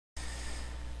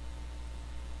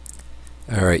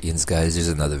Alright, yins guys, here's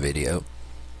another video.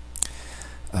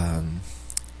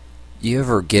 You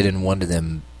ever get in one of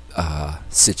them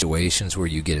situations where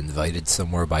you get invited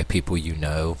somewhere by people you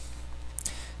know,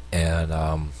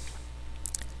 and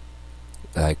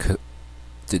like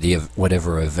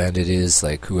whatever event it is,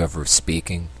 like whoever's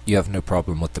speaking, you have no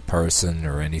problem with the person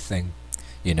or anything.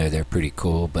 You know they're pretty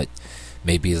cool, but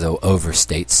maybe they'll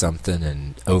overstate something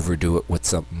and overdo it with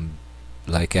something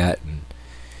like that,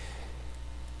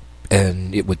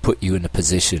 and it would put you in a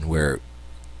position where,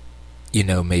 you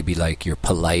know, maybe like you're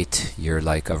polite, you're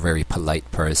like a very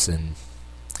polite person,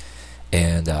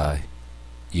 and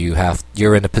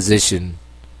you're in a position,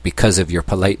 because of your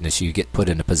politeness, you get put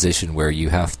in a position where you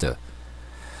have to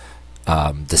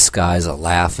disguise a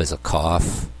laugh as a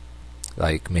cough.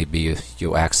 Like maybe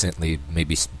you accidentally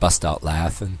maybe bust out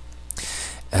laughing.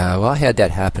 Well, I had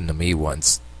that happen to me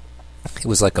once. It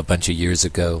was like a bunch of years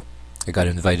ago. I got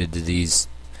invited to these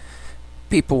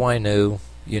people I knew,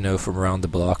 you know, from around the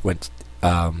block, went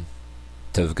to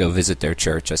go visit their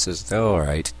church. I says, oh, all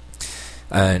right.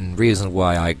 And reason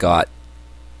why I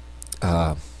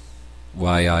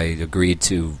agreed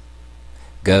to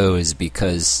go is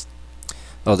because,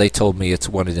 well, they told me it's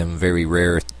one of them very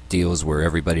rare deals where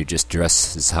everybody just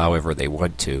dresses however they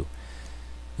want to.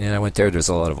 And I went there. There's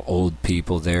a lot of old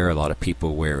people there, a lot of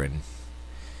people wearing,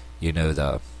 you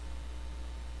know,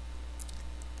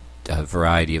 a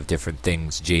variety of different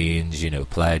things, jeans, you know,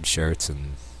 plaid shirts,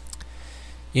 and,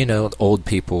 you know, old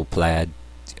people plaid,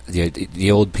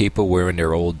 the old people wearing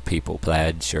their old people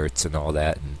plaid shirts and all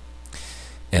that.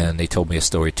 And they told me a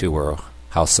story too, where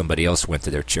how somebody else went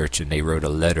to their church and they wrote a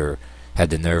letter, had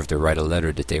the nerve to write a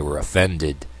letter that they were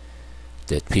offended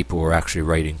that people were actually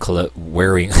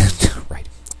wearing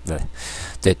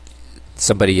that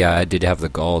somebody did have the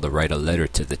gall to write a letter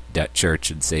to that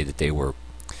church and say that they were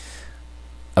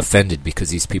offended because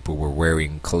these people were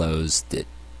wearing clothes, that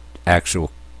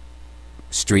actual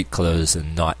street clothes,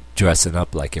 and not dressing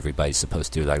up like everybody's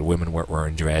supposed to. Like women weren't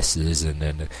wearing dresses, and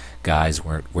then the guys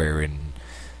weren't wearing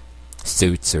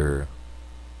suits or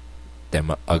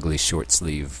them ugly short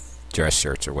sleeve dress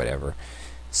shirts or whatever.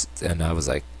 And I was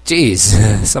like, geez,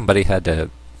 somebody had the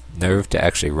nerve to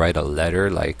actually write a letter.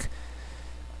 Like,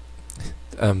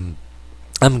 I'm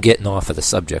getting off of the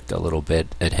subject a little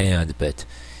bit at hand, but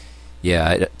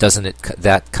yeah, doesn't it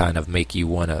that kind of make you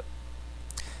want to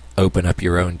open up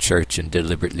your own church and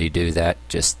deliberately do that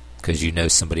just because you know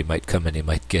somebody might come and they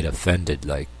might get offended?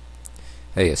 Like,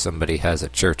 hey, if somebody has a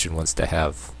church and wants to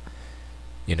have,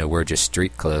 you know, wear just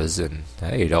street clothes, and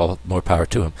hey, all more power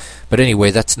to him. But anyway,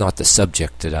 that's not the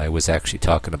subject that I was actually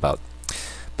talking about.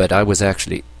 But I was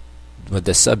actually, with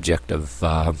the subject of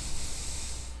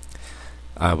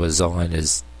I was on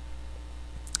is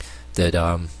that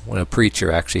when a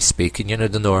preacher actually speaking, you know,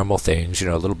 the normal things, you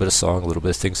know, a little bit of song, a little bit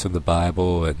of things from the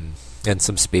Bible, and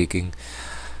some speaking,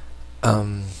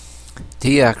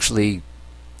 he actually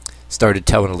started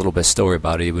telling a little bit of story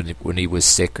about it when he was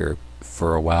sick or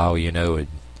for a while, you know, and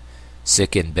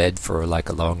sick in bed for like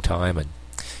a long time. And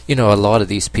you know, a lot of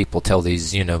these people tell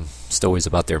these, you know, stories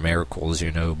about their miracles,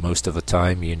 you know, most of the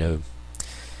time, you know,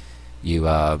 you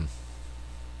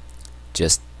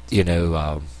just, you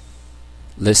know,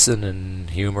 listen and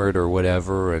humor it or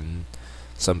whatever, and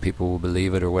some people will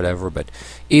believe it or whatever. But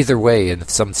either way, and if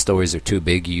some stories are too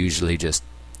big, you usually just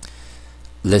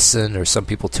listen, or some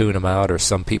people tune them out, or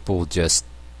some people just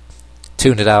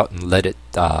tune it out and let it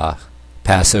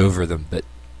pass over them.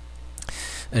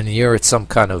 And you're at some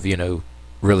kind of, you know,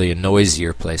 really a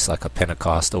noisier place like a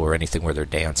Pentecostal or anything where they're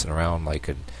dancing around, like,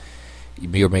 and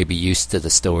you're maybe used to the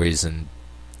stories, and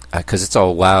because it's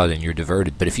all loud and you're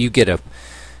diverted. But if you get a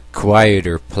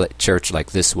quieter church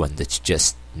like this one that's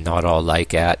just not all like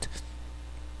that,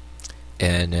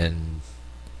 and then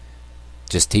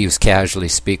just he was casually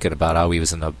speaking about how he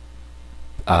was in a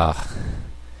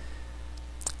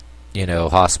you know,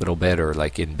 hospital bed, or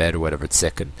like in bed or whatever,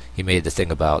 sick, and he made the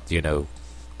thing about, you know,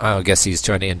 I guess he's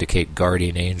trying to indicate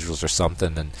guardian angels or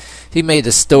something, and he made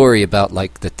a story about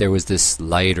like that there was this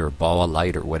light or ball of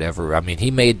light or whatever. I mean,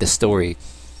 he made the story,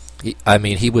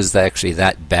 he was actually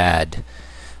that bad.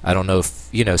 I don't know if,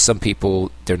 you know, some people,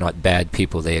 they're not bad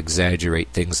people, they exaggerate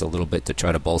things a little bit to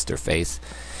try to bolster faith.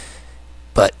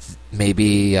 But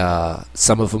maybe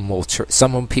some of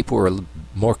them people are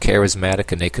more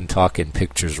charismatic and they can talk in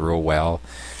pictures real well.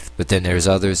 But then there's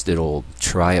others that'll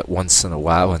try it once in a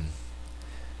while, and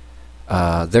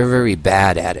they're very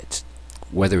bad at it,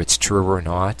 whether it's true or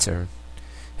not. Or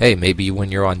hey, maybe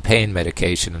when you're on pain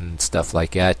medication and stuff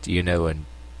like that, you know, and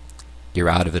you're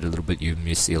out of it a little bit, you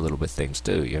see a little bit things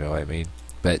too, you know what I mean?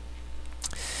 But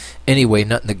anyway,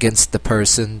 nothing against the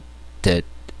person that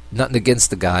nothing against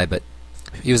the guy, but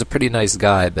he was a pretty nice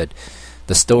guy, but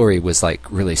the story was like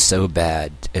really so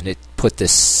bad, and it put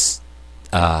this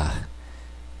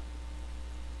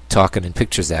talking in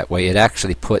pictures that way. It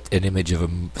actually put an image of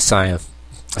a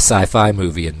sci-fi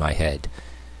movie in my head.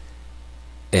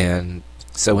 And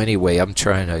so anyway, I'm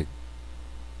trying to,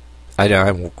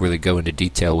 I won't really go into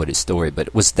detail with his story, but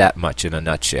it was that much in a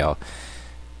nutshell.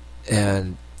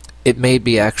 And it made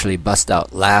me actually bust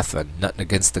out laughing, nothing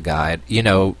against the guy, you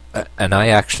know, and I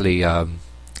actually,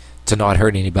 to not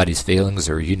hurt anybody's feelings,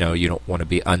 or, you know, you don't want to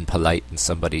be unpolite and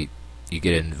somebody, you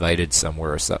get invited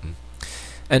somewhere or something.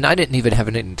 And I didn't even have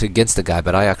anything against the guy,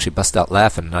 but I actually bust out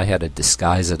laughing, and I had to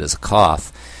disguise it as a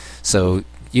cough. So,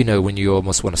 you know, when you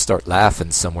almost want to start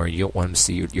laughing somewhere, you don't want them to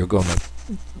see you're going like...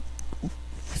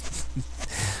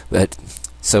 But,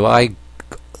 so I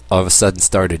all of a sudden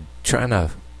started trying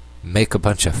to make a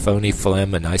bunch of phony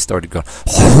phlegm, and I started going...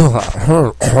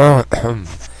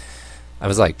 I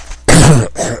was like...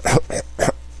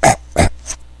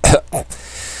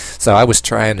 So I was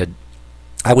trying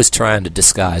to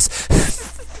disguise...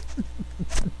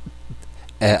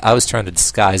 I was trying to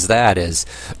disguise that as...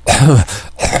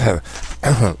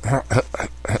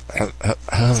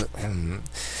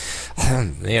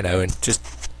 you know, and just...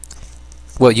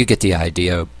 Well, you get the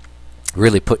idea.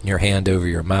 Really putting your hand over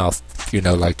your mouth, you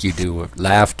know, like you do with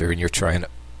laughter, and you're trying to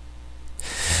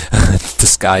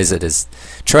disguise it as...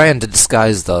 Trying to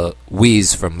disguise the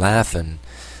wheeze from laughing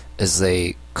as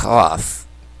a cough.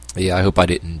 Yeah, I hope I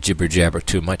didn't jibber-jabber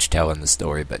too much telling the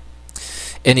story, but...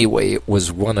 Anyway, it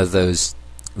was one of those...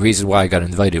 reason why I got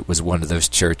invited was one of those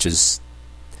churches.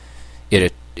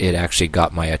 It actually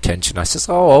got my attention. I says,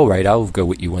 oh, all right, I'll go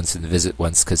with you once and visit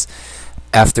once, because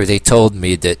after they told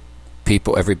me that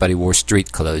everybody wore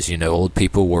street clothes, you know, old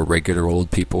people wore regular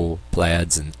old people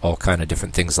plaids and all kind of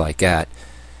different things like that.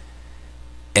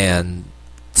 And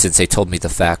since they told me the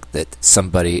fact that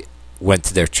somebody went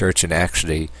to their church and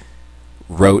actually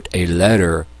wrote a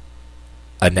letter,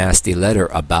 a nasty letter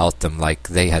about them, like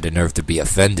they had a nerve to be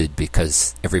offended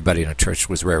because everybody in the church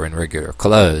was wearing regular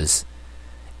clothes,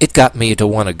 it got me to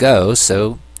want to go,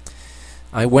 so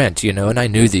I went, you know, and I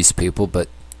knew these people, but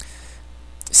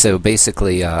so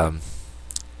basically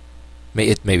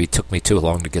it maybe took me too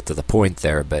long to get to the point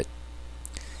there, but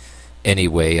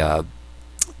anyway,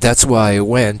 that's why I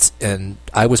went, and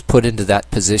I was put into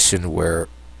that position where,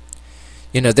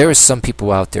 you know, there are some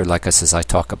people out there, like I says, I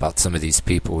talk about some of these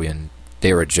people, and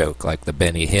they're a joke, like the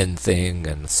Benny Hinn thing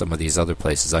and some of these other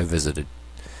places. I visited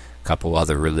a couple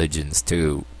other religions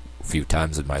too, a few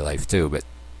times in my life too, but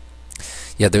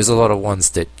yeah, there's a lot of ones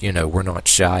that, you know, we're not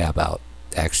shy about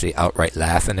actually outright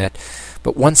laughing at.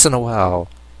 But once in a while,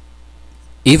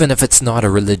 even if it's not a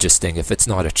religious thing, if it's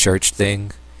not a church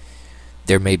thing,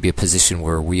 there may be a position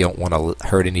where we don't want to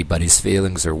hurt anybody's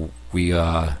feelings, or we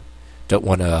don't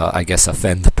want to, I guess,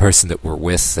 offend the person that we're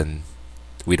with, and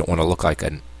we don't want to look like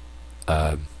a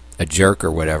jerk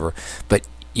or whatever, but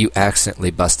you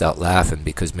accidentally bust out laughing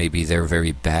because maybe they're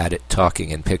very bad at talking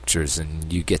in pictures,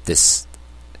 and you get this,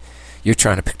 you're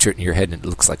trying to picture it in your head and it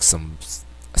looks like some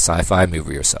sci-fi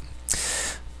movie or something.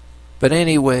 But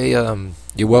anyway,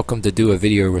 you're welcome to do a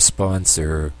video response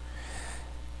or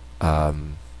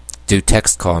do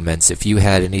text comments if you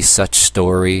had any such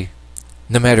story,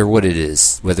 no matter what it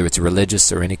is, whether it's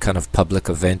religious or any kind of public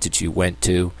event that you went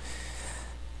to.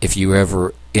 If you were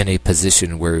ever in a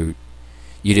position where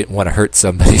you didn't want to hurt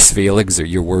somebody's feelings, or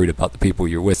you're worried about the people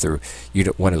you're with, or you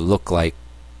don't want to look like,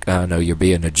 I don't know, you're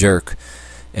being a jerk.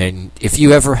 And if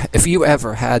you ever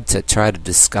had to try to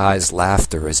disguise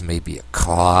laughter as maybe a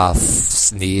cough,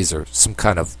 sneeze, or some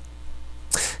kind of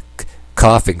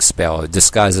coughing spell,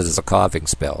 disguise it as a coughing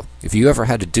spell. If you ever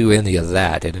had to do any of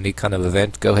that at any kind of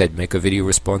event, go ahead, make a video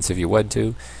response if you want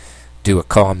to. Do a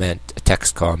comment, a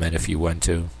text comment if you want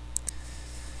to.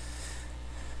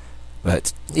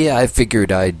 But yeah, I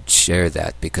figured I'd share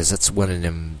that because that's one of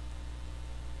them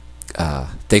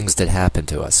things that happen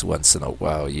to us once in a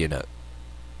while, you know.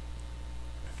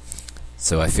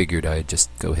 So I figured I'd just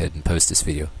go ahead and post this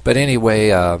video. But anyway,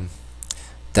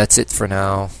 that's it for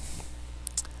now.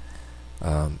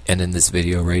 Ending this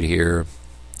video right here.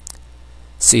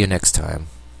 See you next time.